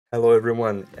Hello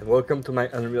everyone and welcome to my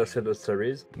Unreal Shadow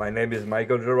series. My name is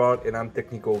Michael.G and I'm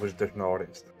technical vegetation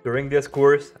artist. During this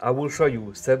course, I will show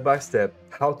you step by step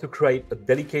how to create a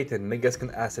dedicated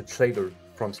Megascan asset shader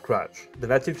from scratch. The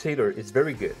native shader is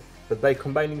very good, but by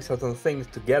combining certain things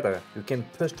together, you can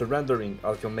push the rendering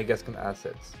of your Megascan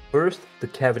assets. First, the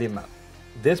cavity map.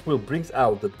 This will bring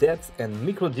out the depth and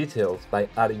micro details by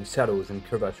adding shadows and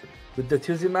curvature. With the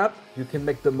fuzzy map, you can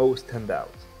make the most stand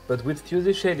out. But with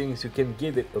fuzzy shadings you can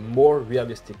give it a more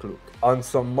realistic look. On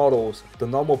some models, the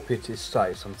normal pitch is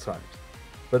shy sometimes.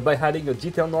 But by adding a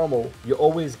detail normal, you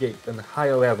always get a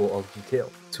higher level of detail.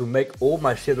 To make all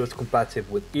my shaders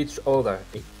compatible with each other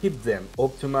and keep them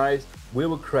optimized, we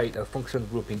will create a function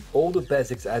grouping all the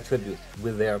basics attributes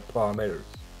with their parameters.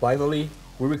 Finally,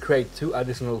 we will create two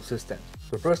additional systems.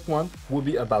 The first one will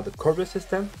be about the cover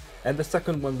system, and the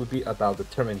second one will be about the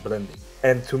terrain blending.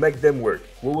 And to make them work,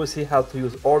 we will see how to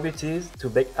use RVTs to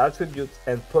make attributes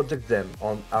and project them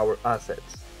on our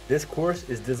assets. This course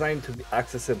is designed to be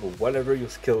accessible whatever your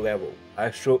skill level.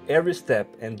 I show every step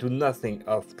and do nothing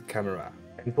off the camera.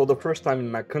 And for the first time in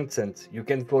my content, you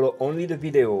can follow only the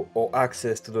video or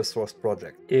access to the source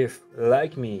project. If,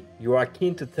 like me, you are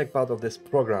keen to take part of this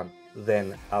program,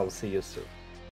 then I'll see you soon.